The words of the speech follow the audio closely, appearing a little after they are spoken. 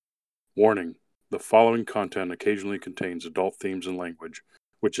Warning: the following content occasionally contains adult themes and language,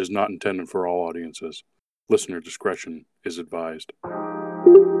 which is not intended for all audiences. Listener discretion is advised.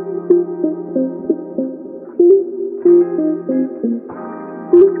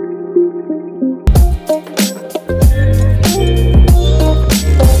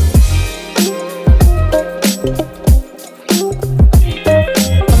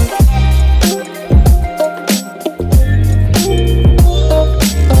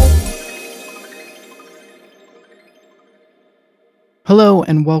 Hello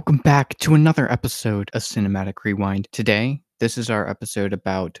and welcome back to another episode of Cinematic Rewind. Today, this is our episode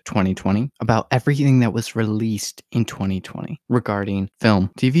about 2020, about everything that was released in 2020 regarding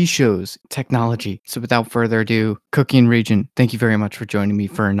film, TV shows, technology. So without further ado, Cookie and Regent, thank you very much for joining me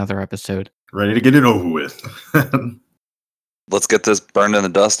for another episode. Ready to get it over with. Let's get this burned in the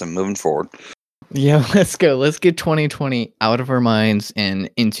dust and moving forward. Yeah, let's go. Let's get 2020 out of our minds and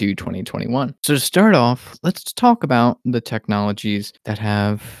into 2021. So to start off, let's talk about the technologies that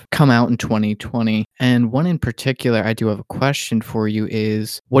have come out in 2020. And one in particular, I do have a question for you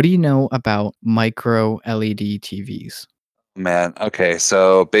is, what do you know about micro LED TVs? Man, okay,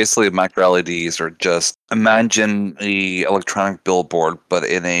 so basically micro LEDs are just imagine the electronic billboard, but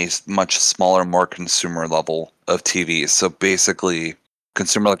in a much smaller, more consumer level of TVs. So basically,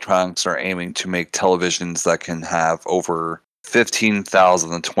 consumer electronics are aiming to make televisions that can have over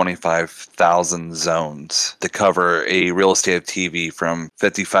 15,000 to 25,000 zones to cover a real estate of TV from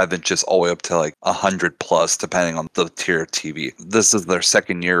 55 inches all the way up to like 100 plus, depending on the tier of TV. This is their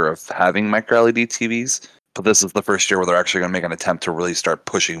second year of having micro LED TVs. But this is the first year where they're actually going to make an attempt to really start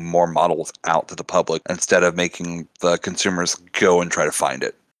pushing more models out to the public instead of making the consumers go and try to find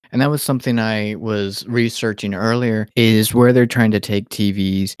it. And that was something I was researching earlier, is where they're trying to take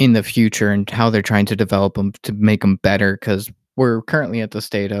TVs in the future and how they're trying to develop them to make them better, because we're currently at the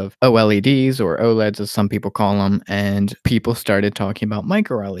state of OLEDs, or OLEDs as some people call them, and people started talking about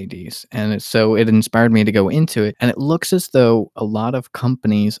micro LEDs. And so it inspired me to go into it. And it looks as though a lot of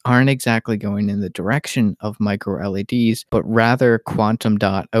companies aren't exactly going in the direction of micro LEDs, but rather quantum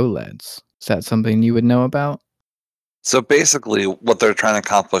dot OLEDs. Is that something you would know about? So basically, what they're trying to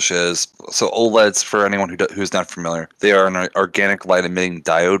accomplish is, so OLEDs, for anyone who's not familiar, they are an organic light emitting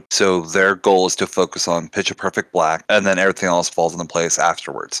diode. So their goal is to focus on picture perfect black, and then everything else falls into place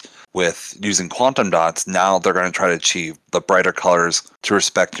afterwards. With using quantum dots, now they're going to try to achieve the brighter colors to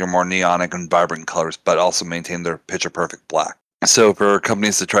respect your more neonic and vibrant colors, but also maintain their picture perfect black. So for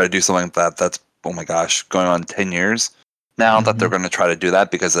companies to try to do something like that, that's, oh my gosh, going on 10 years. Now that they're going to try to do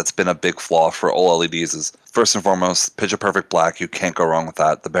that, because that's been a big flaw for OLEDs, is first and foremost, picture perfect black. You can't go wrong with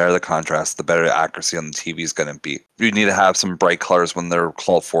that. The better the contrast, the better the accuracy on the TV is going to be. You need to have some bright colors when they're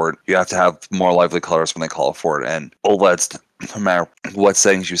called for it. You have to have more lively colors when they call for it. And OLEDs, no matter what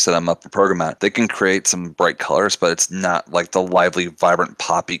settings you set them up and program at, they can create some bright colors, but it's not like the lively, vibrant,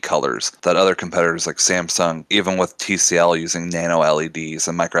 poppy colors that other competitors like Samsung, even with TCL using nano LEDs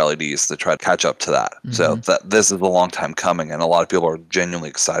and micro LEDs to try to catch up to that. So this is a long time coming, and a lot of people are genuinely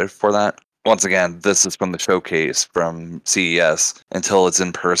excited for that. Once again, this is from the showcase from CES. Until it's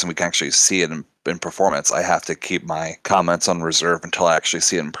in person, we can actually see it in performance. I have to keep my comments on reserve until I actually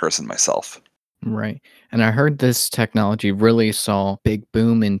see it in person myself. Right. And I heard this technology really saw big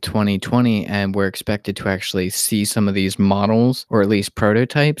boom in 2020, and we're expected to actually see some of these models, or at least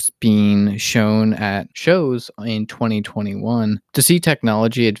prototypes, being shown at shows in 2021. To see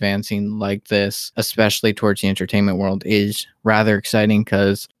technology advancing like this, especially towards the entertainment world, is rather exciting,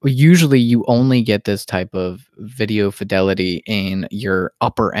 because usually you only get this type of video fidelity in your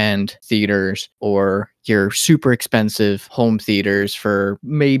upper end theaters or your super expensive home theaters for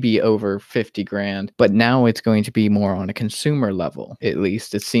maybe over 50 grand. But now it's going to be more on a consumer level. At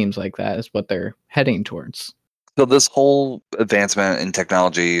least it seems like that is what they're heading towards. So this whole advancement in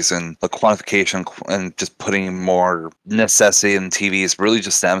technologies and the quantification and just putting more necessity in TVs really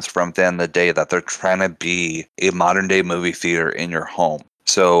just stems from, at the end of the day, that they're trying to be a modern day movie theater in your home.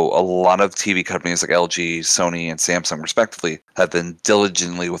 So a lot of TV companies like LG, Sony, and Samsung, respectively, have been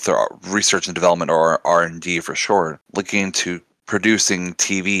diligently with their research and development, or R&D for short, looking into producing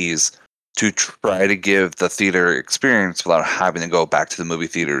TVs to try to give the theater experience without having to go back to the movie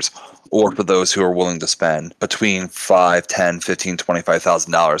theaters, or for those who are willing to spend between $5, $10, $15,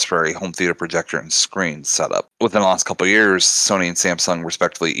 $25,000 for a home theater projector and screen setup. Within the last couple of years, Sony and Samsung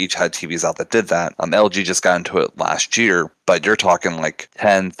respectively each had TVs out that did that. LG just got into it last year, but you're talking like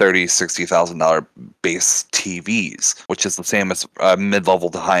 $10, $30, $60,000 base TVs, which is the same as a mid-level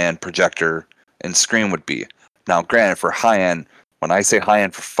to high-end projector and screen would be. Now, granted, for high-end, when I say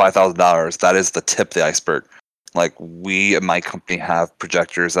high-end for $5,000, that is the tip of the iceberg. Like, we at my company have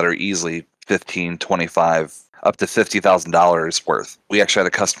projectors that are easily 15, 25, up to $50,000 worth. We actually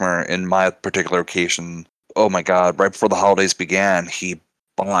had a customer in my particular location. Oh my God, right before the holidays began, he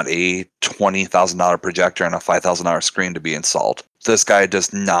bought a $20,000 projector and a $5,000 screen to be installed. This guy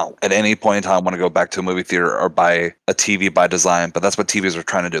does not at any point in time want to go back to a movie theater or buy a TV by design, but that's what TVs are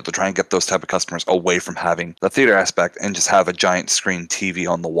trying to do. They're trying to get those type of customers away from having the theater aspect and just have a giant screen TV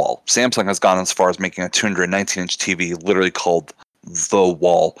on the wall. Samsung has gone as far as making a 219-inch TV literally called The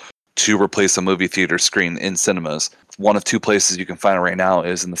Wall to replace a movie theater screen in cinemas. One of two places you can find it right now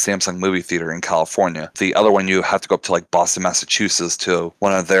is in the Samsung movie theater in California. The other one, you have to go up to like Boston, Massachusetts to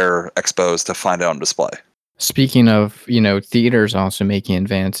one of their expos to find it on display. Speaking of, theaters also making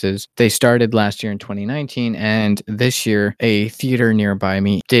advances, they started last year in 2019, and this year a theater nearby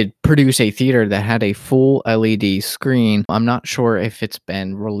me did produce a theater that had a full LED screen. I'm not sure if it's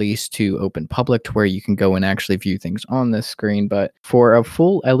been released to open public to where you can go and actually view things on this screen, but for a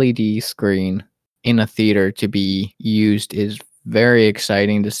full LED screen in a theater to be used is very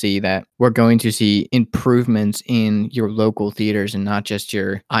exciting to see that we're going to see improvements in your local theaters and not just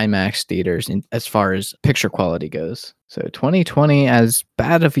your IMAX theaters as far as picture quality goes. So 2020, as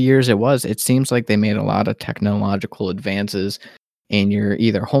bad of a year as it was, it seems like they made a lot of technological advances in your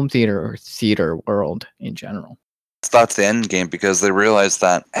either home theater or theater world in general. That's the end game, because they realized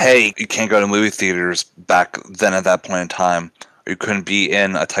that, hey, you can't go to movie theaters back then at that point in time. You couldn't be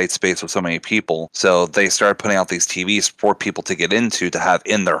in a tight space with so many people. So they started putting out these TVs for people to get into to have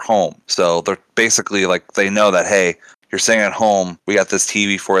in their home. So they're basically like, they know that, hey, you're staying at home, we got this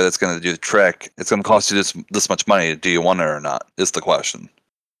TV for you that's going to do the trick. It's going to cost you this much money. Do you want it or not? Is the question.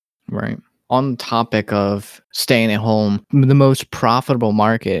 Right. On the topic of staying at home, the most profitable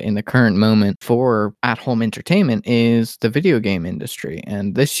market in the current moment for at-home entertainment is the video game industry.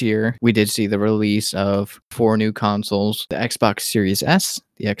 And this year, we did see the release of 4 new consoles: the Xbox Series S,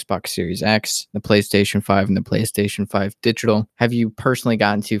 the Xbox Series X, the PlayStation 5, and the PlayStation 5 Digital. Have you personally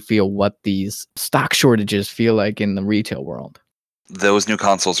gotten to feel what these stock shortages feel like in the retail world? Those new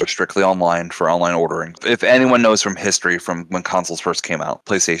consoles are strictly online for online ordering. If anyone knows from history, from when consoles first came out,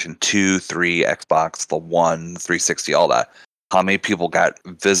 PlayStation 2, 3, Xbox, the One, 360, all that, how many people got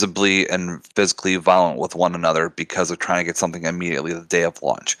visibly and physically violent with one another because of trying to get something immediately the day of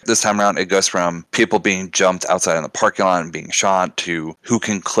launch. This time around, it goes from people being jumped outside in the parking lot and being shot to who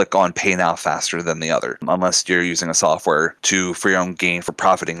can click on pay now faster than the other. Unless you're using a software for your own gain for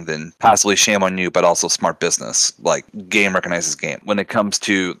profiting, then passively shame on you, but also smart business. Like, game recognizes game. When it comes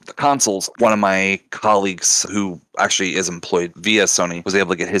to the consoles, one of my colleagues who actually is employed via Sony was able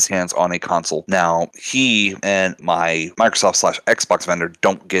to get his hands on a console. Now, he and my Microsoft/Xbox vendor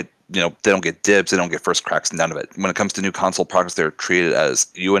don't get they don't get dibs, they don't get first cracks, none of it. When it comes to new console products, they're treated as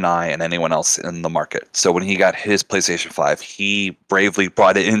you and I and anyone else in the market. So when he got his PlayStation 5, he bravely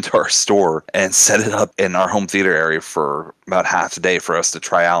brought it into our store and set it up in our home theater area for about half a day for us to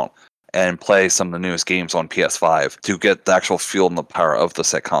try out and play some of the newest games on PS5 to get the actual feel and the power of the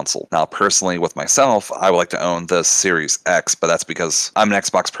set console. Now, personally, with myself, I would like to own the Series X, but that's because I'm an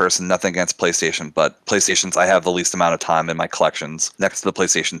Xbox person, nothing against PlayStation, but PlayStations, I have the least amount of time in my collections next to the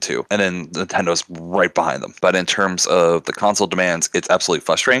PlayStation 2, and then Nintendo's right behind them. But in terms of the console demands, it's absolutely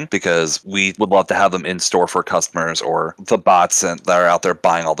frustrating because we would love to have them in store for customers, or the bots that are out there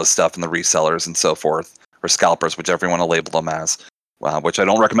buying all this stuff, and the resellers and so forth, or scalpers, whichever you want to label them as. Which I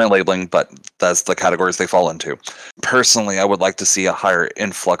don't recommend labeling, but that's the categories they fall into. Personally, I would like to see a higher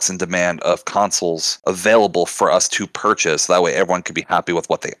influx in demand of consoles available for us to purchase. That way everyone could be happy with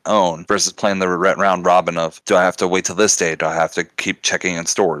what they own versus playing the round robin of, do I have to wait till this day? Do I have to keep checking in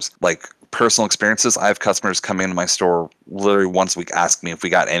stores? Like, personal experiences, I have customers come into my store literally once a week ask me if we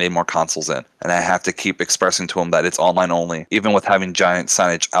got any more consoles in, and I have to keep expressing to them that it's online only, even with having giant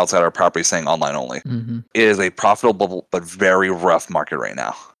signage outside our property saying online only. Mm-hmm. It is a profitable but very rough market right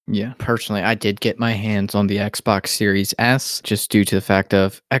now. Yeah, personally, I did get my hands on the Xbox Series S just due to the fact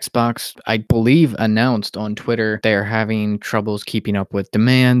of Xbox, I believe, announced on Twitter they're having troubles keeping up with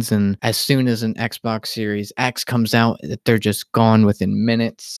demands. And as soon as an Xbox Series X comes out, they're just gone within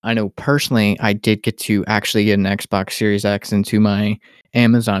minutes. I know personally, I did get to actually get an Xbox Series X into my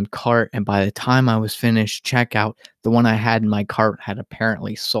Amazon cart, and by the time I was finished checkout, the one I had in my cart had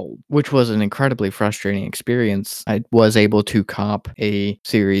apparently sold, which was an incredibly frustrating experience. I was able to cop a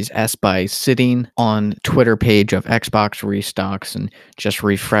Series S by sitting on Twitter page of Xbox restocks and just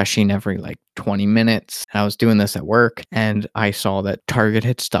refreshing every 20 minutes. I was doing this at work, and I saw that Target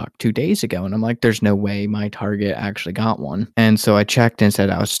had stock 2 days ago, and I'm like, there's no way my Target actually got one. And so I checked and said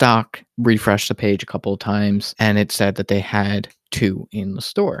I was stock, refreshed the page a couple of times, and it said that they had 2 in the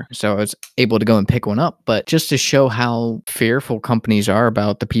store. So I was able to go and pick one up. But just to show how fearful companies are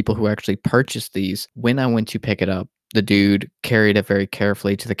about the people who actually purchase these, when I went to pick it up, the dude carried it very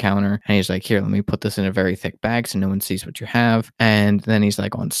carefully to the counter and he's like, "Here, let me put this in a very thick bag so no one sees what you have." And then he's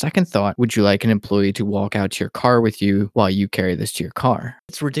like, "On second thought, would you like an employee to walk out to your car with you while you carry this to your car?"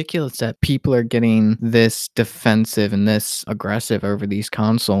 It's ridiculous that people are getting this defensive and this aggressive over these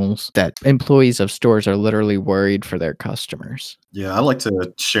consoles that employees of stores are literally worried for their customers. Yeah, I like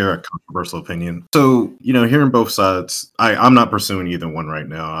to share a controversial opinion. So, hearing both sides, I'm not pursuing either one right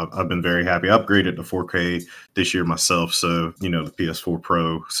now. I've been very happy. I upgraded to 4K this year myself. So, the PS4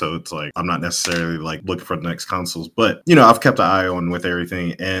 Pro. So it's like, I'm not necessarily like looking for the next consoles, but, I've kept an eye on with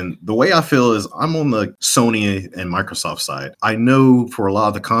everything. And the way I feel is I'm on the Sony and Microsoft side. I know for a lot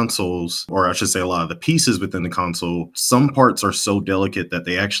of the consoles, or I should say a lot of the pieces within the console, some parts are so delicate that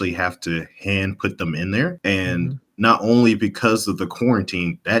they actually have to hand put them in there. And not only because of the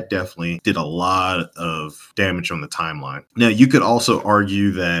quarantine, that definitely did a lot of damage on the timeline. Now, you could also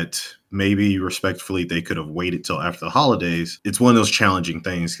argue that maybe respectfully they could have waited till after the holidays. It's one of those challenging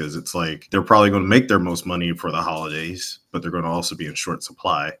things because it's like they're probably going to make their most money for the holidays, but they're going to also be in short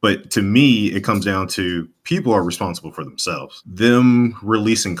supply. But to me, it comes down to people are responsible for themselves. Them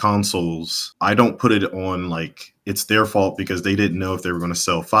releasing consoles, I don't put it on like it's their fault because they didn't know if they were going to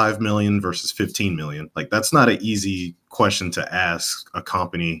sell 5 million versus 15 million. Like that's not an easy question to ask a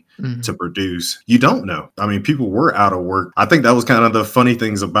company to produce. You don't know. I mean, people were out of work. I think that was kind of the funny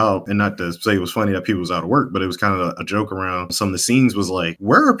things about, and not to say it was funny that people was out of work, but it was kind of a joke around some of the scenes was like,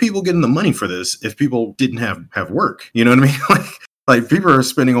 where are people getting the money for this if people didn't have work? You know what I mean? Like people are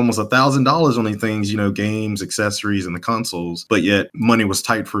spending almost $1,000 on these things, games, accessories, and the consoles, but yet money was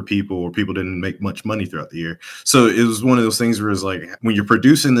tight for people or people didn't make much money throughout the year. So it was one of those things where it's like when you're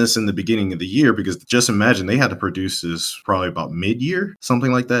producing this in the beginning of the year, because just imagine they had to produce this probably about mid-year,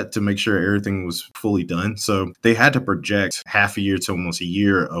 something like that, to make sure everything was fully done. So they had to project half a year to almost a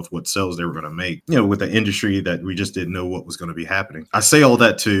year of what sales they were going to make, with the industry that we just didn't know what was going to be happening. I say all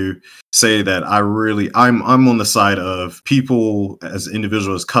that to say that I'm on the side of people as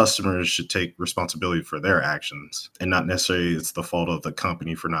individuals, customers should take responsibility for their actions and not necessarily it's the fault of the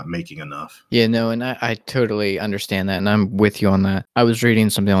company for not making enough. Yeah, no, and I totally understand that, and I'm with you on that. I was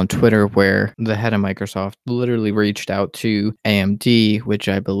reading something on Twitter where the head of Microsoft literally reached out to AMD, which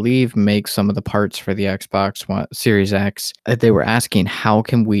I believe makes some of the parts for the Xbox One, Series X. They were asking, how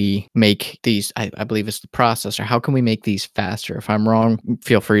can we make these, I believe it's the processor, how can we make these faster? If I'm wrong,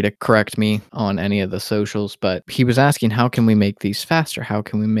 feel free to correct me on any of the socials, but he was asking, how can we make these faster? How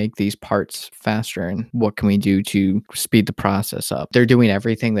can we make these parts faster? And what can we do to speed the process up? They're doing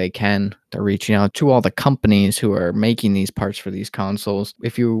everything they can. They're reaching out to all the companies who are making these parts for these consoles.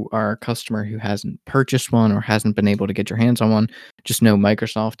 If you are a customer who hasn't purchased one or hasn't been able to get your hands on one, just know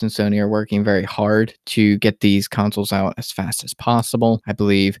Microsoft and Sony are working very hard to get these consoles out as fast as possible. I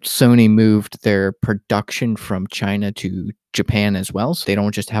believe Sony moved their production from China to Japan as well. So they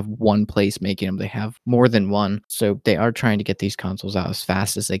don't just have one place making them, they have more than one. So they are trying to get these consoles out as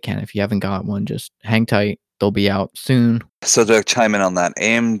fast as they can. If you haven't got one, just hang tight. They'll be out soon. So to chime in on that,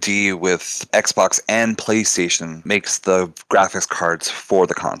 AMD with Xbox and PlayStation makes the graphics cards for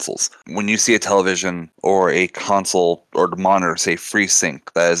the consoles. When you see a television or a console or the monitor say FreeSync,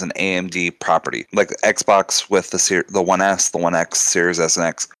 that is an AMD property. Like the Xbox with the One S, the One X, Series S and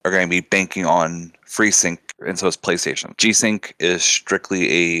X are going to be banking on FreeSync, and so is PlayStation. G-Sync is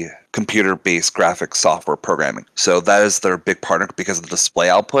strictly a computer-based graphics software programming. So that is their big partner because of the display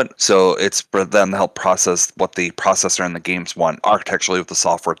output. So it's for them to help process what the processor and the games want architecturally with the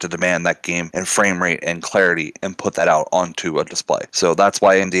software to demand that game and frame rate and clarity and put that out onto a display. So that's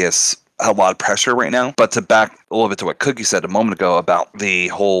why AMD has a lot of pressure right now. But to back a little bit to what Cookie said a moment ago about the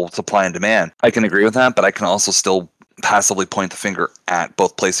whole supply and demand, I can agree with that, but I can also still passively point the finger at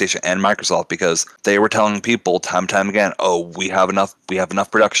both PlayStation and Microsoft because they were telling people time and time again, oh, we have enough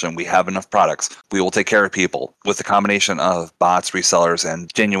production, we have enough products, we will take care of people. With the combination of bots, resellers,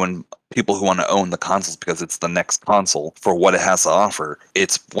 and genuine people who want to own the consoles because it's the next console for what it has to offer.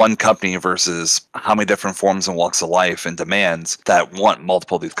 It's one company versus how many different forms and walks of life and demands that want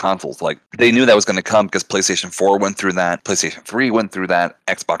multiple of these consoles. Like they knew that was going to come because PlayStation 4 went through that, PlayStation 3 went through that,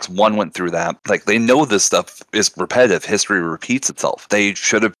 Xbox One went through that. Like they know this stuff is repetitive. History repeats itself. They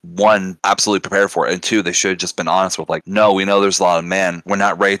should have, one, absolutely prepared for it, and two, they should have just been honest with like, no, we know there's a lot of demand. We're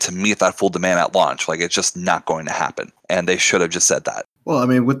not ready to meet that full demand at launch. Like it's just not going to happen. And they should have just said that. Well, I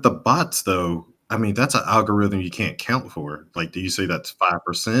mean, with the bots, though, I mean, that's an algorithm you can't count for. Like, do you say that's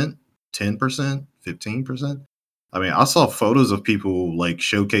 5%, 10%, 15%? I mean, I saw photos of people like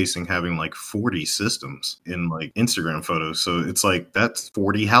showcasing having like 40 systems in like Instagram photos. So it's like that's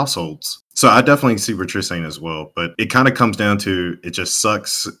 40 households. So I definitely see what you're saying as well, but it kind of comes down to it just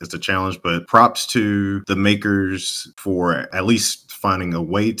sucks. It's a challenge, but props to the makers for at least finding a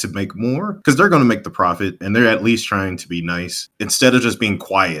way to make more because they're going to make the profit and they're at least trying to be nice. Instead of just being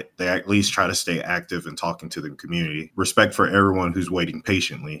quiet, they at least try to stay active and talking to the community. Respect for everyone who's waiting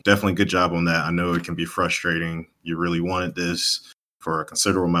patiently. Definitely good job on that. I know it can be frustrating. You really wanted this for a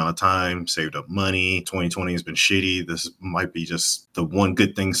considerable amount of time, saved up money. 2020 has been shitty. This might be just the one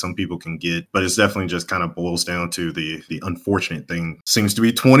good thing some people can get, but it's definitely just kind of boils down to the unfortunate thing. Seems to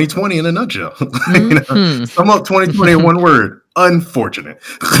be 2020 in a nutshell. Sum up 2020 in one word. Unfortunate.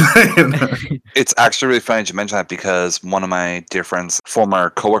 It's actually really funny to mention that because one of my dear friends, former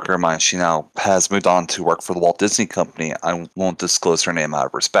coworker of mine, she now has moved on to work for the Walt Disney Company. I won't disclose her name out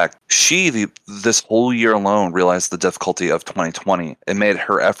of respect. She, this whole year alone, realized the difficulty of 2020 and made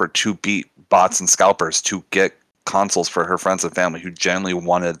her effort to beat bots and scalpers to get consoles for her friends and family who genuinely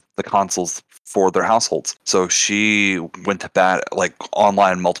wanted the consoles for their households. So she went to bat like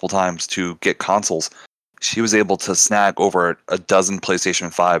online multiple times to get consoles. She was able to snag over a dozen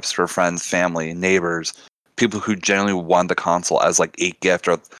PlayStation 5s for friends, family, neighbors, people who genuinely wanted the console as like a gift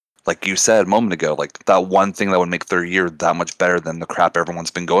or, like you said a moment ago, like that one thing that would make their year that much better than the crap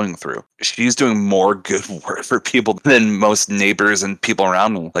everyone's been going through. She's doing more good work for people than most neighbors and people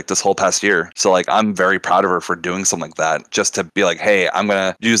around me, like this whole past year. So like I'm very proud of her for doing something like that, just to be like, hey, I'm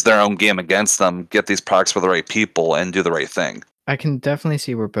going to use their own game against them, get these products for the right people, and do the right thing. I can definitely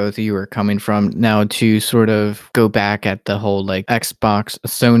see where both of you are coming from. Now, to sort of go back at the whole like Xbox,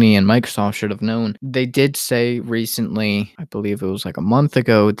 Sony, and Microsoft should have known. They did say recently, I believe it was like a month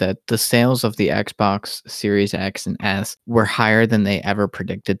ago, that the sales of the Xbox Series X and S were higher than they ever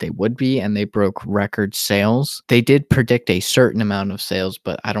predicted they would be, and they broke record sales. They did predict a certain amount of sales,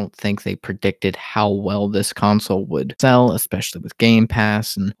 but I don't think they predicted how well this console would sell, especially with Game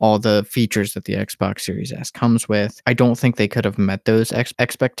Pass and all the features that the Xbox Series S comes with. I don't think they could have met those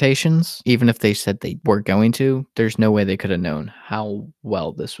expectations. Even if they said they were going to, there's no way they could have known how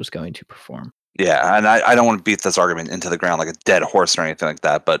well this was going to perform. Yeah, and I don't want to beat this argument into the ground like a dead horse or anything like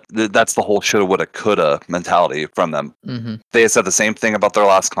that, but that's the whole shoulda, woulda, coulda mentality from them. Mm-hmm. They said the same thing about their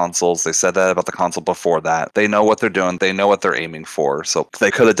last consoles. They said that about the console before that. They know what they're doing. They know what they're aiming for. So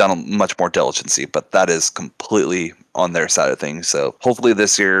they could have done much more diligency, but that is completely on their side of things. So hopefully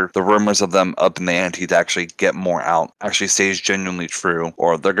this year, the rumors of them up in the ante to actually get more out actually stays genuinely true,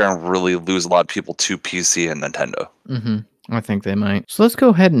 or they're going to really lose a lot of people to PC and Nintendo. Mm-hmm. I think they might. So let's go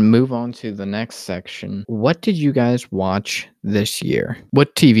ahead and move on to the next section. What did you guys watch this year?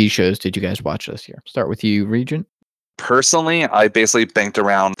 What TV shows did you guys watch this year? Start with you, Regent. Personally, I basically banked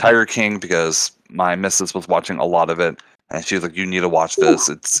around Tiger King because my missus was watching a lot of it. And she was like, you need to watch this.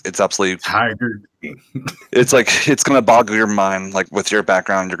 It's absolutely Tiger King. It's like, it's going to boggle your mind. Like with your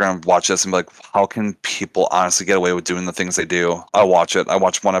background, you're going to watch this and be like, how can people honestly get away with doing the things they do? I watch it. I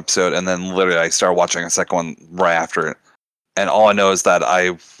watched one episode and then literally I started watching a second one right after it. And all I know is that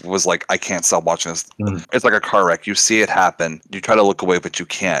I was like, I can't stop watching this. It's like a car wreck. You see it happen. You try to look away, but you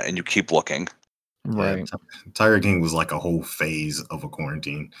can't. And you keep looking. Right. Yeah, Tiger King was like a whole phase of a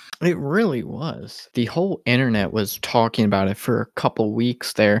quarantine. It really was. The whole internet was talking about it for a couple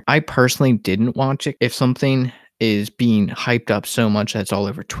weeks there. I personally didn't watch it. If something is being hyped up so much that's all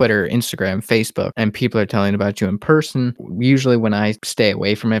over Twitter, Instagram, Facebook, and people are telling about you in person, usually when I stay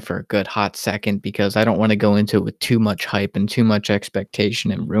away from it for a good hot second because I don't want to go into it with too much hype and too much expectation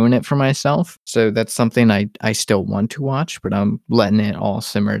and ruin it for myself. So that's something I still want to watch, but I'm letting it all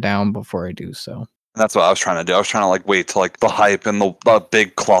simmer down before I do so. And that's what I was trying to do. I was trying to like wait till like the hype and the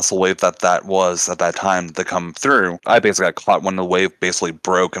big colossal wave that was at that time to come through. I basically got caught when the wave basically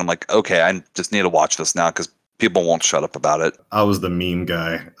broke, and I'm like, okay, I just need to watch this now because people won't shut up about it. I was the meme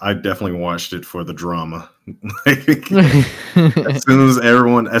guy. I definitely watched it for the drama. as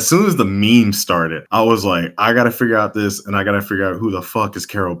soon as the meme started, I was like, I gotta figure out this, and I gotta figure out who the fuck is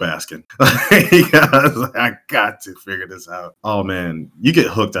Carol Baskin. I got to figure this out. Oh man, you get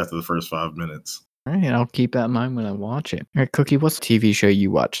hooked after the first 5 minutes. All right, I'll keep that in mind when I watch it. All right, Cookie, what's the TV show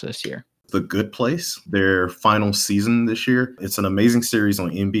you watched this year? The Good Place, their final season this year. It's an amazing series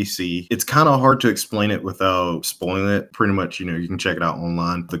on NBC. It's kind of hard to explain it without spoiling it. Pretty much, you can check it out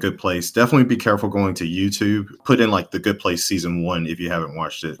online. The Good Place. Definitely be careful going to YouTube. Put in like The Good Place season 1 if you haven't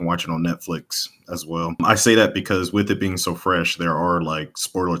watched it. Watch it on Netflix as well. I say that because with it being so fresh, there are like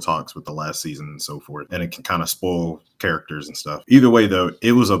spoiler talks with the last season and so forth. And it can kind of spoil characters and stuff. Either way, though,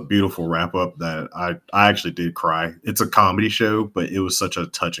 it was a beautiful wrap up that I actually did cry. It's a comedy show, but it was such a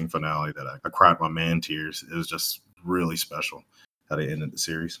touching finale that I cried my man tears. It was just really special how they ended the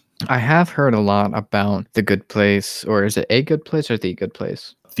series. I have heard a lot about The Good Place, or is it A Good Place or The Good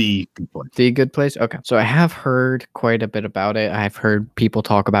Place? The Good Place. The Good Place? Okay. So I have heard quite a bit about it. I've heard people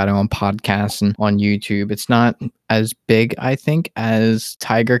talk about it on podcasts and on YouTube. It's not as big, I think, as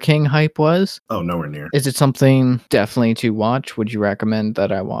Tiger King hype was. Oh, nowhere near. Is it something definitely to watch? Would you recommend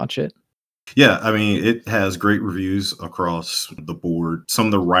that I watch it? Yeah, I mean, it has great reviews across the board. Some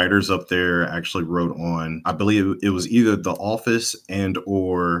of the writers up there actually wrote on, I believe it was either The Office and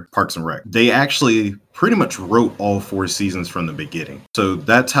or Parks and Rec. They actually pretty much wrote all 4 seasons from the beginning. So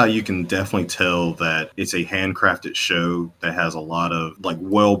that's how you can definitely tell that it's a handcrafted show that has a lot of like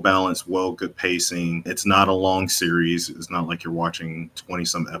well-balanced, good pacing. It's not a long series. It's not like you're watching 20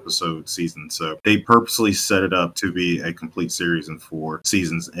 some episode seasons. So they purposely set it up to be a complete series in 4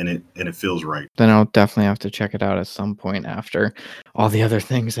 seasons, and it feels right. Then I'll definitely have to check it out at some point after all the other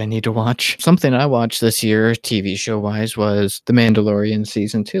things I need to watch. Something I watched this year, TV show wise, was The Mandalorian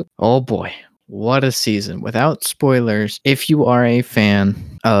season 2. Oh boy. What a season. Without spoilers, if you are a fan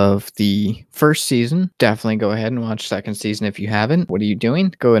of the first season, definitely go ahead and watch second season if you haven't. What are you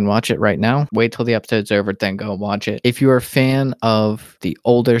doing? Go and watch it right now. Wait till the episode's over, then go and watch it. If you're a fan of the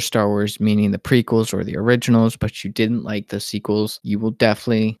older Star Wars, meaning the prequels or the originals, but you didn't like the sequels, you will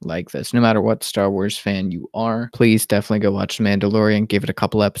definitely like this. No matter what Star Wars fan you are, please definitely go watch The Mandalorian. Give it a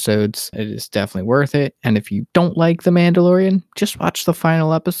couple episodes. It is definitely worth it. And if you don't like The Mandalorian, just watch the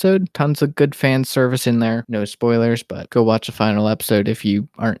final episode. Tons of good fan service in there. No spoilers, but go watch the final episode if you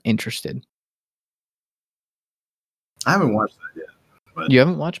aren't interested. I haven't watched that yet. But You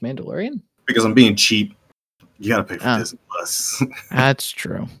haven't watched Mandalorian? because I'm being cheap, you gotta pay for Ah. Disney Plus. That's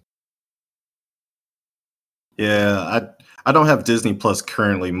true. Yeah, I don't have Disney Plus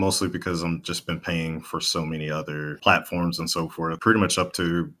currently, mostly because I'm just been paying for so many other platforms and so forth. Pretty much up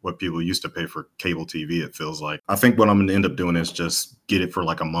to what people used to pay for cable TV, it feels like. I think what I'm gonna end up doing is just get it for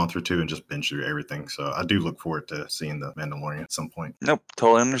like a month or two and just binge through everything. So I do look forward to seeing The Mandalorian at some point. Nope,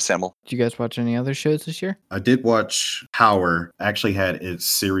 totally understandable. Did you guys watch any other shows this year? I did watch Power. Actually had its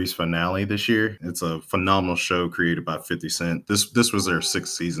series finale this year. It's a phenomenal show created by 50 Cent. This was their 6th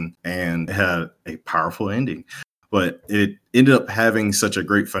season and it had a powerful ending. But it ended up having such a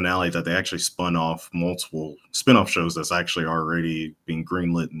great finale that they actually spun off multiple spin-off shows that's actually already being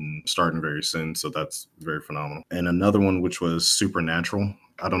greenlit and starting very soon. So that's very phenomenal. And another one, which was Supernatural.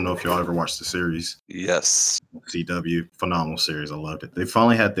 I don't know if y'all ever watched the series. Yes. CW, phenomenal series. I loved it. They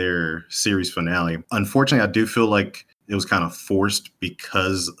finally had their series finale. Unfortunately, I do feel like it was kind of forced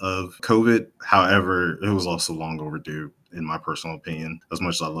because of COVID. However, it was also long overdue, in my personal opinion, as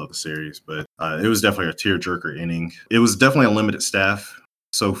much as I love the series. But it was definitely a tearjerker ending. It was definitely a limited staff.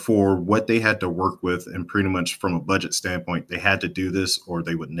 So for what they had to work with, and pretty much from a budget standpoint, they had to do this or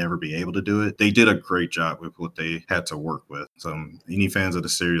they would never be able to do it. They did a great job with what they had to work with. So any fans of the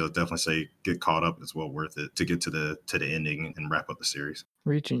series, I'd definitely say get caught up. It's well worth it to get to the ending and wrap up the series.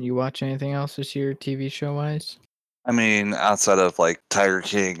 Regent, you watch anything else this year, TV show wise? I mean, outside of like Tiger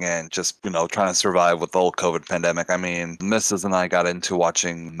King and just, trying to survive with the whole COVID pandemic, I mean, Mrs. and I got into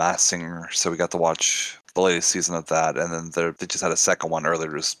watching Masked Singer, so we got to watch the latest season of that, and then they just had a second one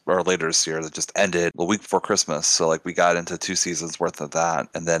later this year that just ended the week before Christmas. So like we got into 2 seasons worth of that,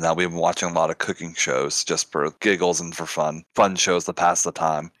 and then we've been watching a lot of cooking shows just for giggles and for fun shows to pass the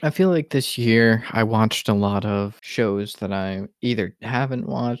time. I feel like this year I watched a lot of shows that I either haven't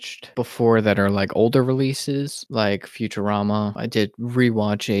watched before that are like older releases, like Futurama. I did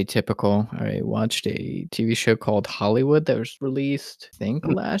rewatch Atypical. I watched a TV show called Hollywood that was released, I think,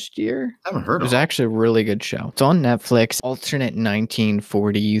 last year. I haven't heard It of was actually a really good show. It's on Netflix, alternate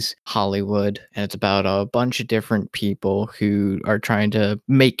 1940s Hollywood, and it's about a bunch of different people who are trying to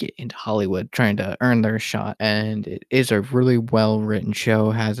make it into Hollywood, trying to earn their shot. And it is a really well-written show,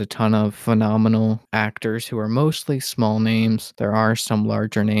 has a ton of phenomenal actors who are mostly small names. There are some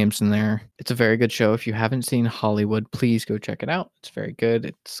larger names in there. It's a very good show. If you haven't seen Hollywood, please go check it out. It's very good.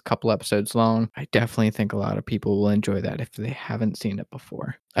 It's a couple episodes long. I definitely think a lot of people will enjoy that if they haven't seen it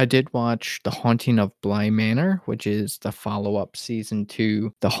before. I did watch The Haunting of Bly Manor, which is the follow-up season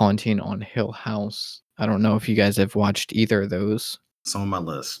to The Haunting on Hill House. I don't know if you guys have watched either of those. It's on my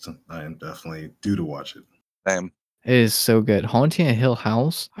list. I am definitely due to watch it. Same. It is so good. Haunting a Hill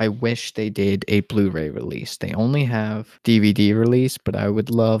House, I wish they did a Blu-ray release. They only have DVD release, but I would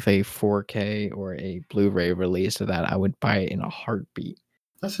love a 4K or a Blu-ray release of that. I would buy it in a heartbeat.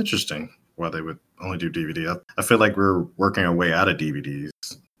 That's interesting. Why they would only do DVD. I feel like we're working our way out of DVDs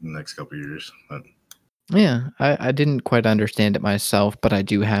in the next couple of years. But Yeah, I didn't quite understand it myself, but I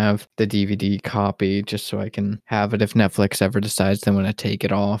do have the DVD copy just so I can have it if Netflix ever decides they want to take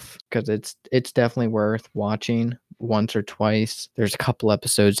it off because it's definitely worth watching once or twice. There's a couple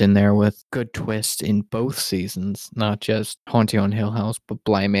episodes in there with good twists in both seasons, not just Haunting on Hill House, but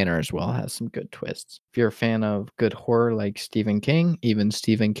Bly Manor as well has some good twists. If you're a fan of good horror like Stephen King, even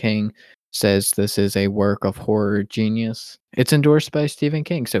Stephen King says this is a work of horror genius. It's endorsed by Stephen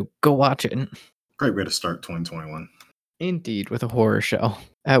King, so go watch it. Great way to start 2021. Indeed, with a horror show.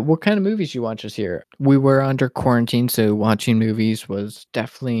 What kind of movies you watch this year? We were under quarantine, so watching movies was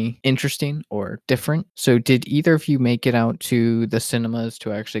definitely interesting or different. So, did either of you make it out to the cinemas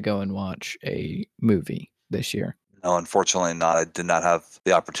to actually go and watch a movie this year? No, unfortunately not. I did not have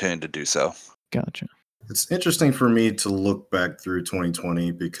the opportunity to do so. Gotcha. It's interesting for me to look back through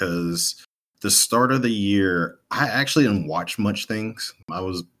 2020 because the start of the year, I actually didn't watch much things. I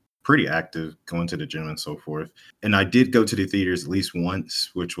was pretty active going to the gym and so forth. And I did go to the theaters at least once,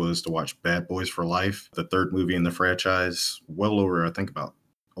 which was to watch Bad Boys for Life, the third movie in the franchise, well over, I think about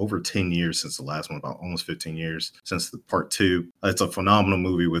over 10 years since the last one, about almost 15 years since the part two. It's a phenomenal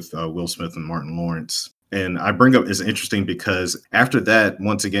movie with Will Smith and Martin Lawrence. And I bring up it's interesting because after that,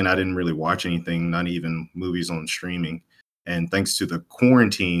 once again, I didn't really watch anything, not even movies on streaming. And thanks to the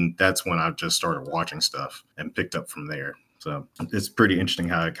quarantine, that's when I just started watching stuff and picked up from there. So it's pretty interesting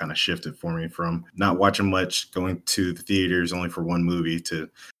how it kind of shifted for me from not watching much, going to the theaters only for one movie, to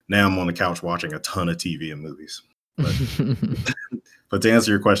now I'm on the couch watching a ton of TV and movies. But to answer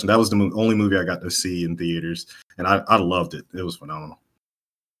your question, that was the only movie I got to see in theaters, and I loved it. It was phenomenal.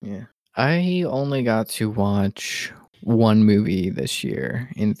 Yeah. I only got to watch one movie this year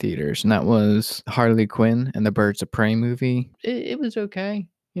in theaters, and that was Harley Quinn and the Birds of Prey movie. It was okay.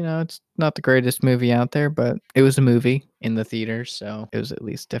 You know, it's not the greatest movie out there, but it was a movie in the theaters, so it was at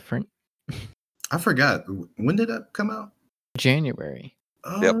least different. I forgot. When did that come out? January.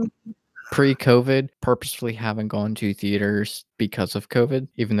 Yep. Pre-COVID, purposefully haven't gone to theaters because of COVID,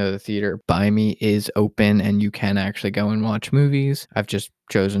 even though the theater by me is open and you can actually go and watch movies. I've just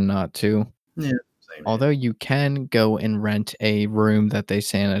chosen not to. Yeah. Same Although you can go and rent a room that they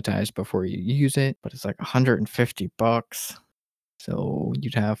sanitize before you use it, but it's like $150. So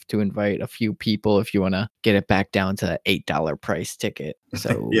you'd have to invite a few people if you want to get it back down to $8 price ticket.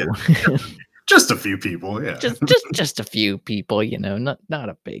 So Yeah. Just a few people, yeah. just a few people, you know, not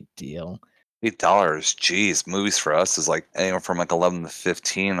a big deal. $8, geez. Movies for us is like anywhere from like 11 to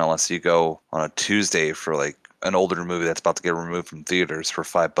 15, unless you go on a Tuesday for like an older movie that's about to get removed from theaters for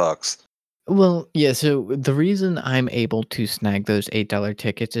 $5. Well, yeah, so the reason I'm able to snag those $8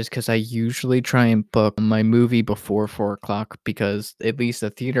 tickets is because I usually try and book my movie before 4 o'clock because at least the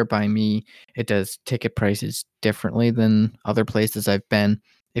theater by me, it does ticket prices differently than other places I've been.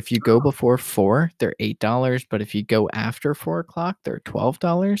 If you go before 4, they're $8, but if you go after 4 o'clock, they're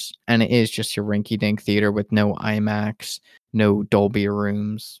 $12. And it is just your rinky dink theater with no IMAX, no Dolby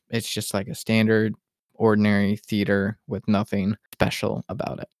rooms. It's just like a standard ordinary theater with nothing special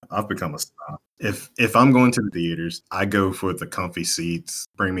about it. I've become a snob. If I'm going to the theaters, I go for the comfy seats,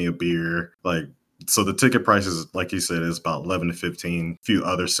 bring me a beer. Like, so the ticket prices, like you said, is about 11 to 15. A few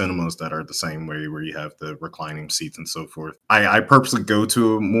other cinemas that are the same way, where you have the reclining seats and so forth. I purposely go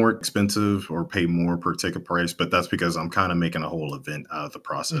to a more expensive or pay more per ticket price, but that's because I'm kind of making a whole event out of the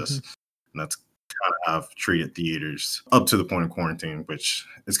process. And that's kind of how I've treated theaters up to the point of quarantine, which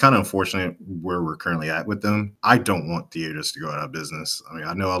is kind of unfortunate where we're currently at with them. I don't want theaters to go out of business. I mean,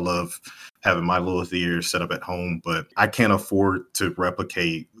 I know I love having my little theater set up at home, but I can't afford to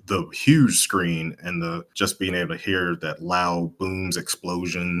replicate the huge screen and the just being able to hear that loud booms,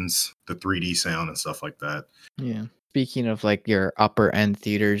 explosions, the 3D sound and stuff like that. Yeah. Speaking of like your upper end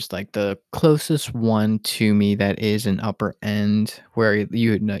theaters, like the closest one to me that is an upper end where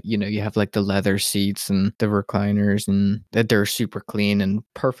you have like the leather seats and the recliners and that they're super clean and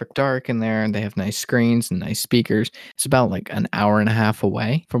perfect dark in there and they have nice screens and nice speakers. It's about like an hour and a half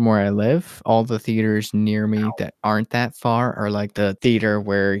away from where I live. All the theaters near me that aren't that far are like the theater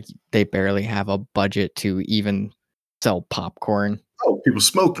where they barely have a budget to even sell popcorn. Oh, people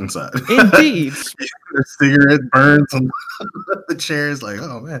smoke inside. Indeed. The cigarette burns on the chairs. Like,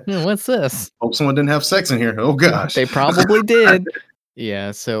 oh man, What's this? hope someone didn't have sex in here. Oh gosh, They probably did.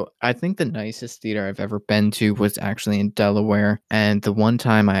 Yeah, so I think the nicest theater I've ever been to was actually in Delaware. And the one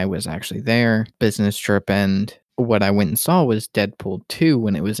time I was actually there, business trip, and what I went and saw was Deadpool 2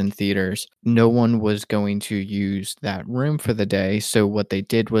 when it was in theaters. No one was going to use that room for the day. So what they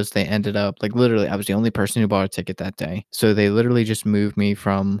did was they ended up, like literally, I was the only person who bought a ticket that day. So they literally just moved me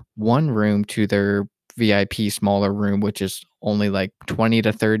from one room to their VIP smaller room, which is only like 20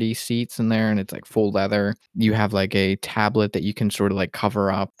 to 30 seats in there, and it's like full leather. You have like a tablet that you can sort of like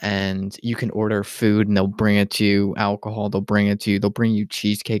cover up, and you can order food and they'll bring it to you. Alcohol, they'll bring it to you. They'll bring you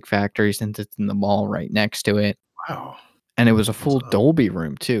Cheesecake Factory since it's in the mall right next to it. Wow. And it was a full So- Dolby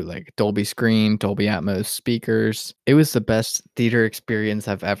room too, like Dolby screen, Dolby Atmos speakers. It was the best theater experience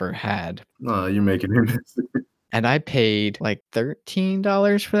I've ever had. No, you're making it. And I paid like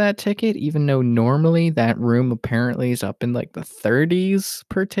 $13 for that ticket, even though normally that room apparently is up in like the 30s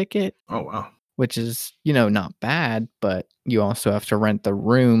per ticket, Oh, wow. which is, not bad, but you also have to rent the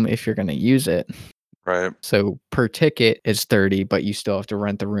room if you're going to use it. Right. So per ticket is 30, but you still have to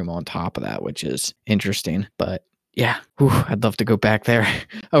rent the room on top of that, which is interesting. But yeah, I'd love to go back there.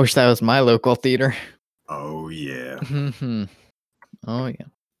 I wish that was my local theater. Oh, yeah. Oh, yeah.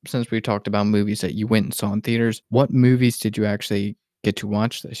 Since we talked about movies that you went and saw in theaters, what movies did you actually get to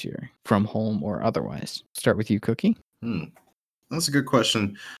watch this year from home or otherwise? Start with you, Cookie. That's a good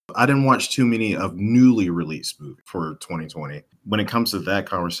question. I didn't watch too many of newly released movies for 2020. When it comes to that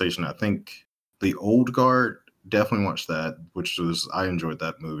conversation, I think The Old Guard, definitely watched that, I enjoyed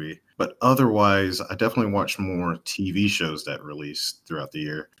that movie. But otherwise, I definitely watched more TV shows that released throughout the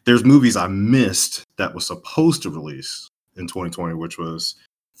year. There's movies I missed that was supposed to release in 2020, which was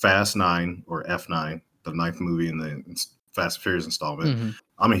Fast 9 or F9, the ninth movie in the Fast and Furious installment. Mm-hmm.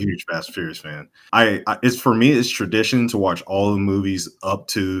 I'm a huge Fast and Furious fan. It's for me, it's tradition to watch all the movies up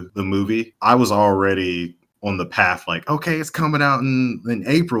to the movie. I was already on the path, like, okay, it's coming out in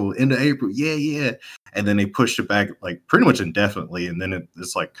April, end of April. Yeah. And then they pushed it back like pretty much indefinitely. And then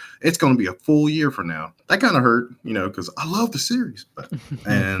it's like, it's going to be a full year from now. That kind of hurt, because I love the series.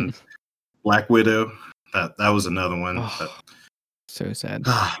 And Black Widow, that was another one. Oh, so sad.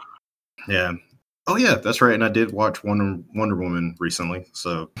 Yeah. Oh yeah, that's right. And I did watch Wonder Woman recently,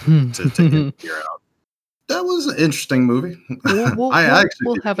 so to take a year out. That was an interesting movie. We'll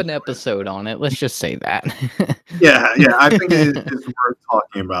actually have an episode on it. Let's just say that. Yeah. I think it's worth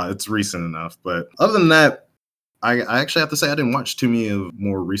talking about. It's recent enough, but other than that, I actually have to say I didn't watch too many of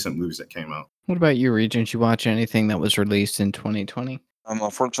more recent movies that came out. What about you, Regent? Did you watch anything that was released in 2020?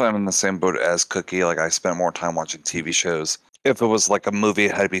 Unfortunately, I'm in the same boat as Cookie. Like, I spent more time watching TV shows. If it was like a movie,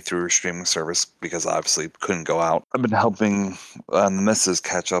 it had to be through a streaming service because I obviously couldn't go out. I've been helping the missus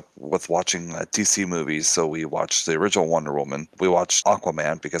catch up with watching DC movies. So we watched the original Wonder Woman. We watched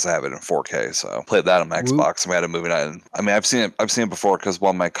Aquaman because I have it in 4K. So played that on my Xbox. And we had a movie night. And, I mean, I've seen it before because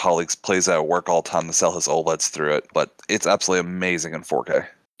one of my colleagues plays it at work all the time to sell his OLEDs through it. But it's absolutely amazing in 4K.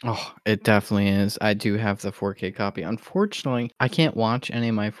 Oh, it definitely is. I do have the 4K copy. Unfortunately, I can't watch any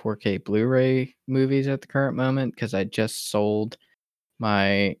of my 4K Blu-ray movies at the current moment because I just sold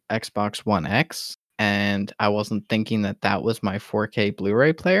my Xbox One X and I wasn't thinking that was my 4K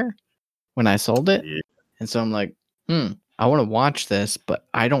Blu-ray player when I sold it. Yeah. And so I'm like, I want to watch this, but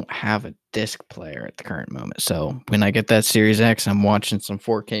I don't have a disc player at the current moment. So when I get that Series X, I'm watching some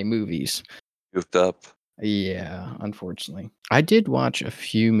 4K movies. Goofed up. Yeah, unfortunately. I did watch a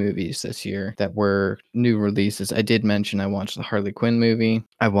few movies this year that were new releases. I did mention I watched the Harley Quinn movie.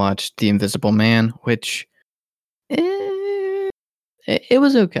 I watched The Invisible Man, which it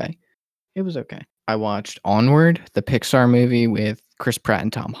was okay. It was okay. I watched Onward, the Pixar movie with Chris Pratt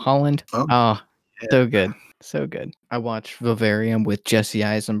and Tom Holland. Oh, yeah. So good. So good. I watched Vivarium with Jesse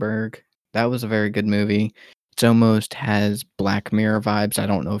Eisenberg. That was a very good movie. It almost has Black Mirror vibes. I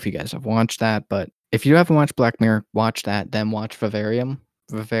don't know if you guys have watched that, but if you haven't watched Black Mirror, watch that, then watch Vivarium.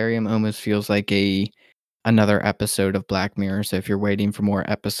 Vivarium almost feels like another episode of Black Mirror, so if you're waiting for more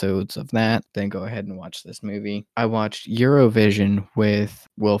episodes of that, then go ahead and watch this movie. I watched Eurovision with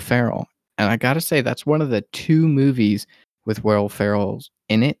Will Ferrell, and I gotta say, that's one of the two movies with Will Ferrell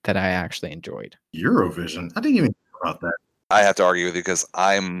in it that I actually enjoyed. Eurovision? I didn't even think about that. I have to argue with you because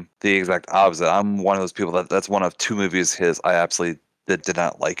I'm the exact opposite. I'm one of those people that's one of two movies I absolutely did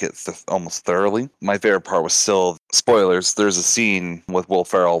not like it almost thoroughly. My favorite part was still, spoilers, there's a scene with Will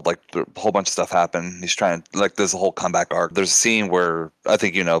Ferrell, like a whole bunch of stuff happened. He's trying to, like, there's a whole comeback arc. There's a scene where, I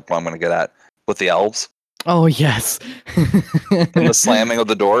think you know what I'm going to get at, with the elves. Oh, yes. And the slamming of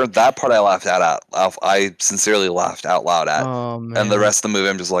the door, that part I laughed at. I sincerely laughed out loud at. Oh, man. And the rest of the movie,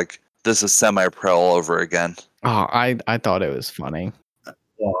 I'm just like, this is semi-pro all over again. Oh, I thought it was funny.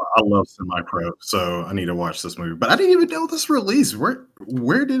 Well, I love Semi-Pro, so I need to watch this movie. But I didn't even know this released.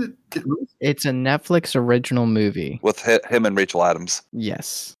 Where did it get released? It's a Netflix original movie. With him and Rachel Adams.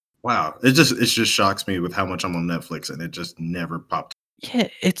 Yes. Wow. It just shocks me with how much I'm on Netflix, and it just never popped. Yeah,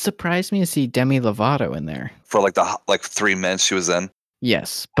 it surprised me to see Demi Lovato in there. For like 3 minutes she was in.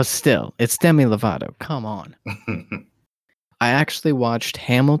 Yes, but still, it's Demi Lovato. Come on. I actually watched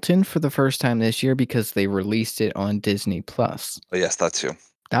Hamilton for the first time this year because they released it on Disney Plus. But yes, that too.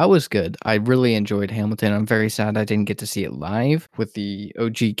 That was good. I really enjoyed Hamilton. I'm very sad I didn't get to see it live with the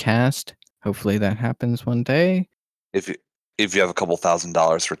OG cast. Hopefully that happens one day. If you have a couple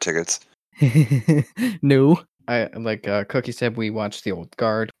 $1,000 for tickets. No. I like Cookie said, we watched The Old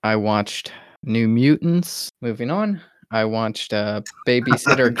Guard. I watched New Mutants. Moving on. I watched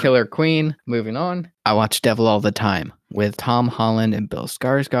Babysitter Killer Queen. Moving on. I watched Devil All the Time with Tom Holland and Bill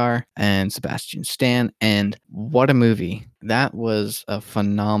Skarsgård and Sebastian Stan. And what a movie. That was a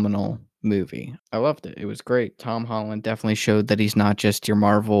phenomenal movie. I loved it. It was great. Tom Holland definitely showed that he's not just your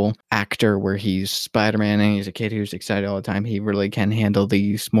Marvel actor where he's Spider-Man and he's a kid who's excited all the time. He really can handle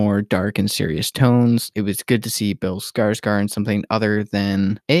these more dark and serious tones. It was good to see Bill Skarsgård in something other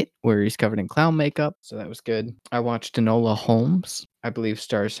than It, where he's covered in clown makeup. So that was good. I watched Enola Holmes. I believe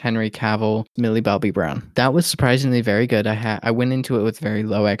stars Henry Cavill, Millie Bobby Brown. That was surprisingly very good. I went into it with very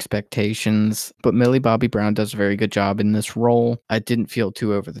low expectations, but Millie Bobby Brown does a very good job in this role. I didn't feel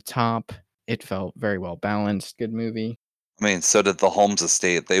too over the top. It felt very well balanced. Good movie. I mean, so did the Holmes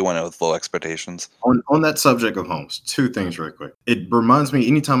estate. They went out with low expectations. On that subject of Holmes, two things real quick. It reminds me,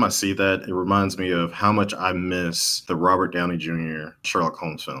 anytime I see that, it reminds me of how much I miss the Robert Downey Jr. Sherlock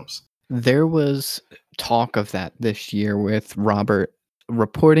Holmes films. There was talk of that this year with Robert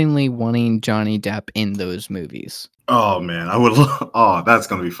reportedly wanting Johnny Depp in those movies. Oh man, that's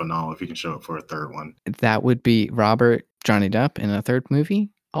gonna be phenomenal if you can show up for a third one. That would be Robert, Johnny Depp in a third movie.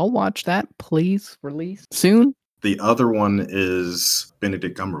 I'll watch that. Please release soon. The other one is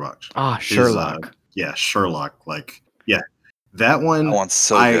Benedict Cumberbatch. Sherlock. Sherlock. That one. That one's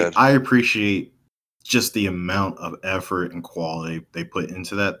so good. I appreciate just the amount of effort and quality they put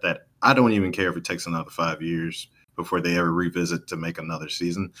into that I don't even care if it takes another 5 years before they ever revisit to make another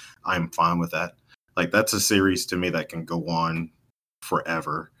season. I'm fine with that. Like, that's a series to me that can go on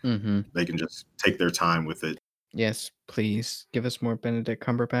forever. Mm-hmm. They can just take their time with it. Yes, please give us more Benedict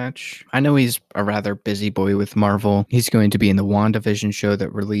Cumberbatch. I know he's a rather busy boy with Marvel. He's going to be in the WandaVision show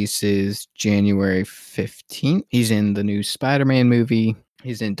that releases January 15th. He's in the new Spider-Man movie.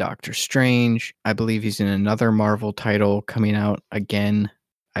 He's in Doctor Strange. I believe he's in another Marvel title coming out again,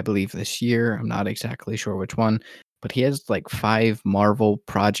 I believe this year. I'm not exactly sure which one, but he has like 5 Marvel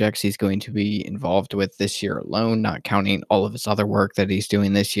projects he's going to be involved with this year alone, not counting all of his other work that he's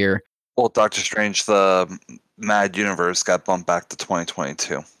doing this year. Well, Doctor Strange, the Mad Universe got bumped back to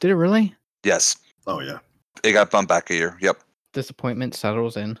 2022. Did it really? Yes. Oh yeah. It got bumped back a year. Yep. Disappointment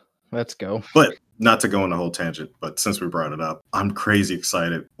settles in. Let's go. But not to go on a whole tangent, but since we brought it up, I'm crazy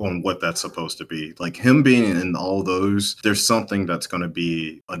excited on what that's supposed to be. Like, him being in all those, there's something that's going to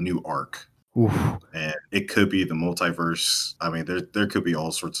be a new arc. Oof. And it could be the multiverse. I mean, there could be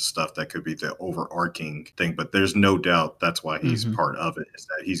all sorts of stuff that could be the overarching thing, but there's no doubt that's why he's part of it, is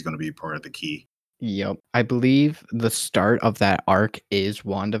that he's going to be part of the key. Yep. I believe the start of that arc is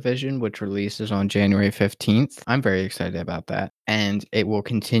WandaVision, which releases on January 15th. I'm very excited about that. And it will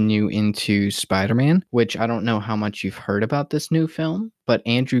continue into Spider-Man, which I don't know how much you've heard about this new film, but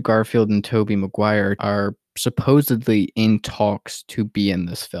Andrew Garfield and Tobey Maguire are supposedly in talks to be in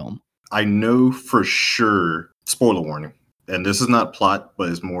this film. I know for sure, spoiler warning, and this is not plot, but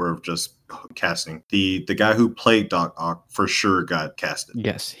it's more of just casting. The guy who played Doc Ock for sure got casted.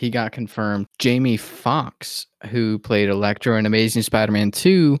 Yes, he got confirmed. Jamie Foxx, who played Electro in Amazing Spider-Man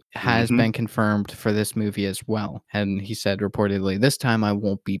 2, has been confirmed for this movie as well. And he said reportedly, this time I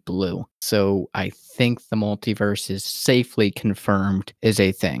won't be blue. So I think the multiverse is safely confirmed is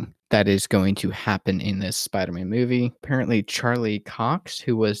a thing that is going to happen in this Spider-Man movie. Apparently, Charlie Cox,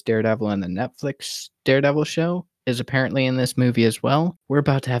 who was Daredevil in the Netflix Daredevil show, is apparently in this movie as well. We're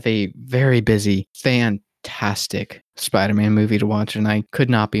about to have a very busy, fantastic Spider-Man movie to watch, and I could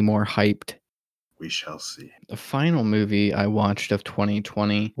not be more hyped. We shall see. The final movie I watched of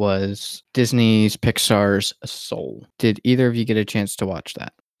 2020 was Disney's Pixar's Soul. Did either of you get a chance to watch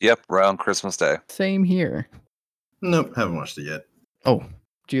that? Yep, around Christmas Day. Same here. Nope, haven't watched it yet. Oh,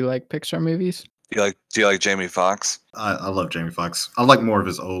 do you like Pixar movies? Do you like Jamie Foxx? I love Jamie Foxx. I like more of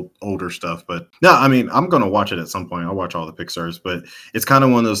his older stuff, but no, I mean, I'm gonna watch it at some point. I'll watch all the Pixars, but it's kind of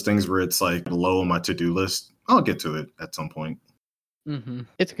one of those things where it's like low on my to-do list. I'll get to it at some point.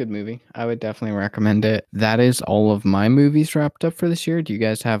 It's a good movie. I would definitely recommend it. That is all of my movies wrapped up for this year. Do you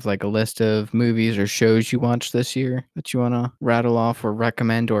guys have like a list of movies or shows you watched this year that you want to rattle off or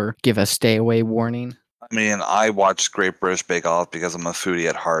recommend or give a stay away warning? I mean, I watched Great British Bake Off because I'm a foodie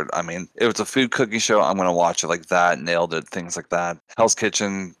at heart. I mean, if it's a food cooking show, I'm going to watch it like that. Nailed it, things like that. Hell's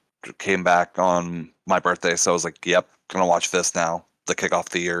Kitchen came back on my birthday, so I was like, yep, going to watch this now to kick off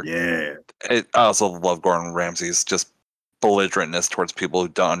the year. Yeah. I also love Gordon Ramsay's just belligerentness towards people who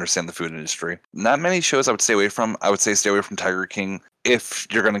don't understand the food industry. Not many shows I would stay away from. I would say stay away from Tiger King if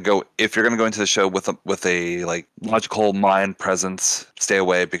you're gonna go into the show with a like logical mind presence. Stay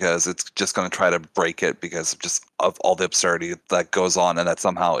away, because it's just gonna try to break it because of all the absurdity that goes on and that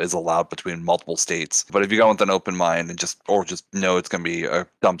somehow is allowed between multiple states. But if you go with an open mind and just know it's gonna be a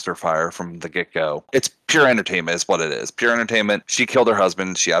dumpster fire from the get go, it's pure entertainment is what it is. Pure entertainment. She killed her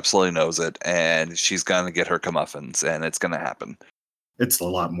husband. She absolutely knows it, and she's gonna get her comeuppance, and it's gonna happen. It's a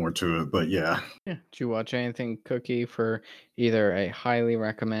lot more to it, but yeah. Yeah. Did you watch anything, Cookie, for either a highly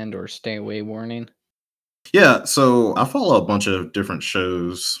recommend or stay away warning? Yeah, so I follow a bunch of different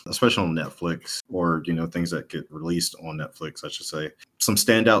shows, especially on Netflix, or things that get released on Netflix, I should say. Some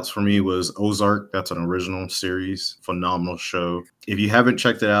standouts for me was Ozark. That's an original series, phenomenal show. If you haven't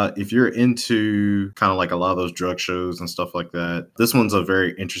checked it out, if you're into kind of like a lot of those drug shows and stuff like that, this one's a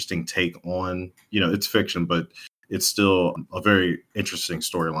very interesting take on, it's fiction, but it's still a very interesting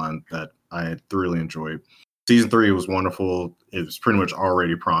storyline that I thoroughly enjoyed. Season 3 was wonderful. It was pretty much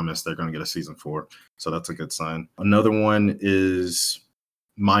already promised they're going to get a season 4. So that's a good sign. Another one is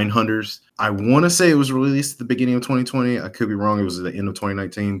Mindhunters. I want to say it was released at the beginning of 2020. I could be wrong. It was at the end of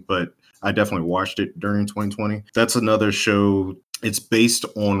 2019, but I definitely watched it during 2020. That's another show. It's based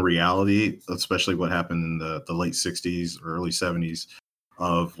on reality, especially what happened in the late 60s or early 70s.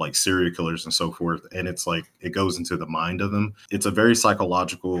 Of like serial killers and so forth, and it's like it goes into the mind of them. It's a very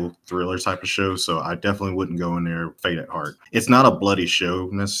psychological thriller type of show, so I definitely wouldn't go in there faint at heart. It's not a bloody show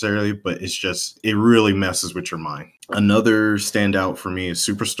necessarily, but it really messes with your mind. Another standout for me is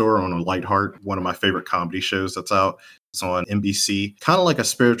Superstore on a light heart, one of my favorite comedy shows that's out. It's on NBC, kind of like a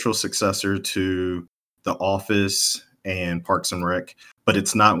spiritual successor to The Office and Parks and Rec, but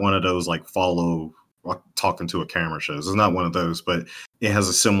it's not one of those like talking to a camera shows. It's not one of those, but it has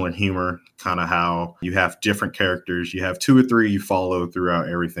a similar humor, kind of how you have different characters. You have 2 or 3 you follow throughout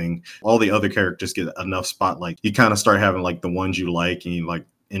everything. All the other characters get enough spotlight. You kind of start having like the ones you like, and you like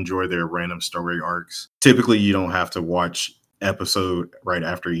enjoy their random story arcs. Typically, you don't have to watch episode right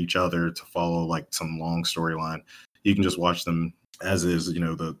after each other to follow like some long storyline. You can just watch them as is,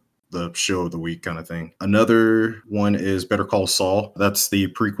 the show of the week kind of thing. Another one is Better Call Saul. That's the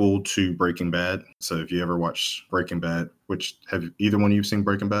prequel to Breaking Bad. So if you ever watch Breaking Bad, which have either one of you seen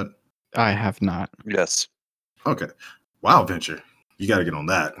Breaking Bad? I have not. Yes. Okay. Wow, Venture. You got to get on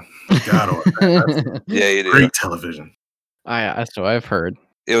that. Yeah, you do. Great television. So I've heard.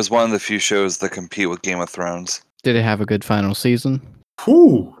 It was one of the few shows that compete with Game of Thrones. Did it have a good final season?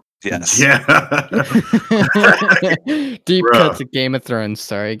 Whew. Yes. Yeah. Deep Bruh. cuts of Game of Thrones.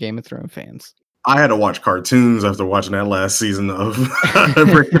 Sorry, Game of Thrones fans. I had to watch cartoons after watching that last season of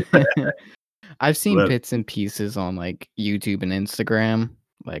Breaking Bad. I've seen bits and pieces on like YouTube and Instagram,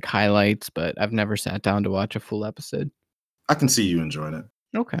 like highlights, but I've never sat down to watch a full episode. I can see you enjoying it.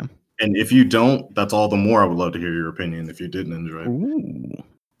 Okay. And if you don't, that's all the more I would love to hear your opinion if you didn't enjoy it. Ooh.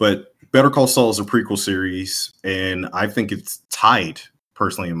 But Better Call Saul is a prequel series, and I think it's tied,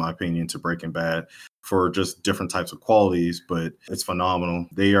 personally, in my opinion, to Breaking Bad for just different types of qualities, but it's phenomenal.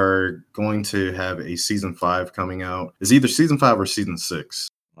 They are going to have a season 5 coming out. It's either season 5 or season 6.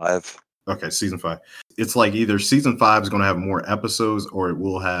 5. Okay, season 5. It's like either season 5 is going to have more episodes or it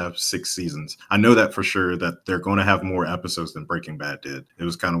will have 6 seasons. I know that for sure, that they're going to have more episodes than Breaking Bad did. It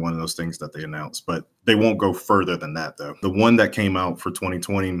was kind of one of those things that they announced, but they won't go further than that though. The one that came out for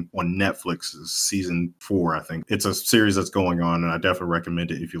 2020 on Netflix is season 4, I think. It's a series that's going on, and I definitely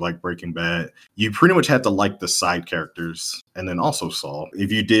recommend it if you like Breaking Bad. You pretty much had to like the side characters and then also Saul.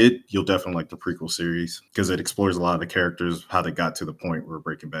 If you did, you'll definitely like the prequel series because it explores a lot of the characters, how they got to the point where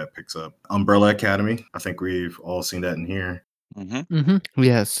Breaking Bad picks up. Umbrella Academy. I think we've all seen that in here.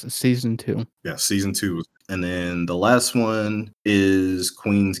 Yes, season 2. Yeah, season 2. And then the last one is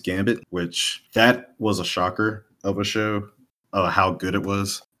Queen's Gambit, which that was a shocker of a show, how good it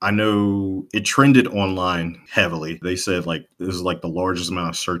was. I know it trended online heavily. They said like this is like the largest amount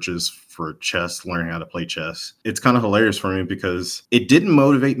of searches for chess, learning how to play chess. It's kind of hilarious for me because it didn't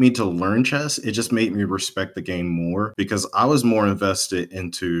motivate me to learn chess. It just made me respect the game more because I was more invested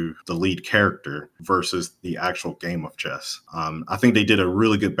into the lead character versus the actual game of chess. I think they did a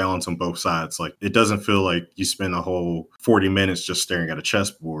really good balance on both sides. Like it doesn't feel like you spend a whole 40 minutes just staring at a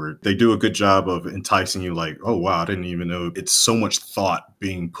chessboard. They do a good job of enticing you like, oh, wow, I didn't even know it's so much thought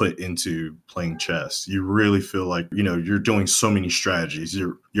being put into playing chess. You really feel like, you're doing so many strategies.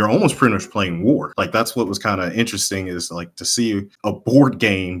 You're almost pretty much playing war. Like that's what was kind of interesting is like to see a board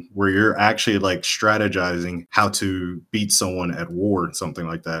game where you're actually like strategizing how to beat someone at war and something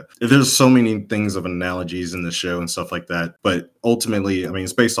like that. There's so many things of analogies in the show and stuff like that. But ultimately, I mean,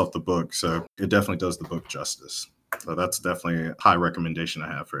 it's based off the book. So it definitely does the book justice. So that's definitely a high recommendation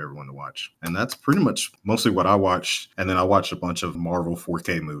I have for everyone to watch. And that's pretty much mostly what I watched. And then I watched a bunch of Marvel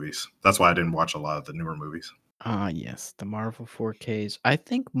 4K movies. That's why I didn't watch a lot of the newer movies. Yes, the Marvel 4Ks. I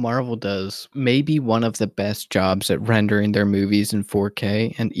think Marvel does maybe one of the best jobs at rendering their movies in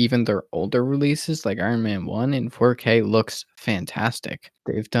 4K, and even their older releases, like Iron Man 1 in 4K, looks fantastic.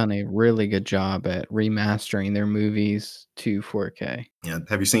 They've done a really good job at remastering their movies to 4K. Yeah.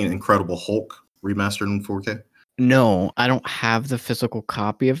 Have you seen Incredible Hulk remastered in 4K? No, I don't have the physical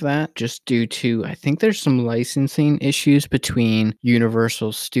copy of that just due to, I think there's some licensing issues between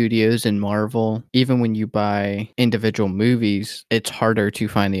Universal Studios and Marvel. Even when you buy individual movies, it's harder to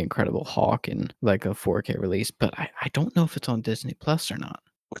find The Incredible Hulk in like a 4K release, but I don't know if it's on Disney Plus or not.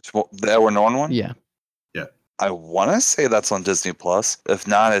 Which the Edward Norton one? Yeah, I want to say that's on Disney Plus. If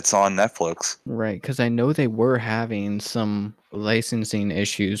not, it's on Netflix. right. Because I know they were having some licensing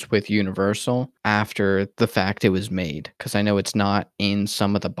issues with Universal after the fact it was made. Because I know it's not in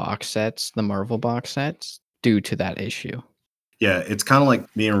some of the box sets, the Marvel box sets, due to that issue. Yeah, it's kind of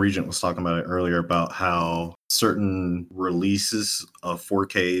like me and Regent was talking about it earlier about how certain releases of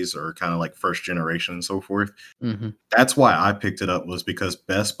 4Ks are kind of like first generation and so forth. Mm-hmm. That's why I picked it up, was because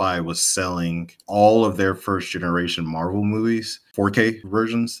Best Buy was selling all of their first generation Marvel movies, 4K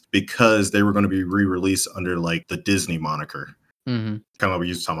versions, because they were going to be re-released under like the Disney moniker. Mm-hmm. Kind of like we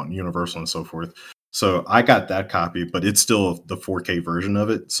used to talk about Universal and so forth. So I got that copy, but it's still the 4K version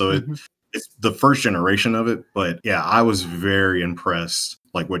of it. So it's the first generation of it. But yeah, I was very impressed.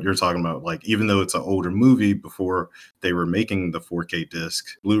 Like what you're talking about, like even though it's an older movie before they were making the 4K disc,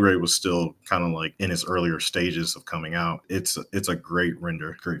 Blu-ray was still kind of like in its earlier stages of coming out. It's a great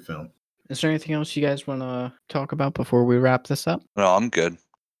render, great film. Is there anything else you guys want to talk about before we wrap this up? No, I'm good.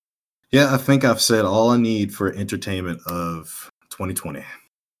 Yeah, I think I've said all I need for entertainment of 2020.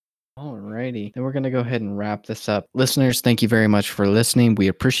 Alrighty, then we're going to go ahead and wrap this up. Listeners, thank you very much for listening. We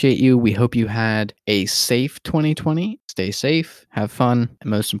appreciate you. We hope you had a safe 2020. Stay safe, have fun, and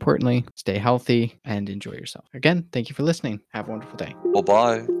most importantly, stay healthy and enjoy yourself. Again, thank you for listening. Have a wonderful day. Well,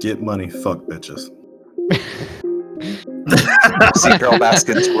 bye. Get money, fuck bitches. See Carol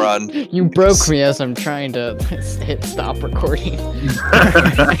Baskins run. You broke me as I'm trying to hit stop recording. All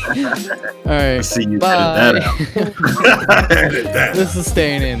right. See you Bye. edit that out. Edit that. This is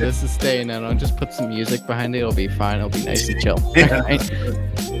staying in. This is staying in. I'll just put some music behind it. It'll be fine. It'll be nice and chill. All right.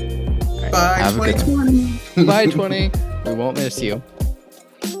 Bye, Have a good one. Bye, 20. We won't miss you.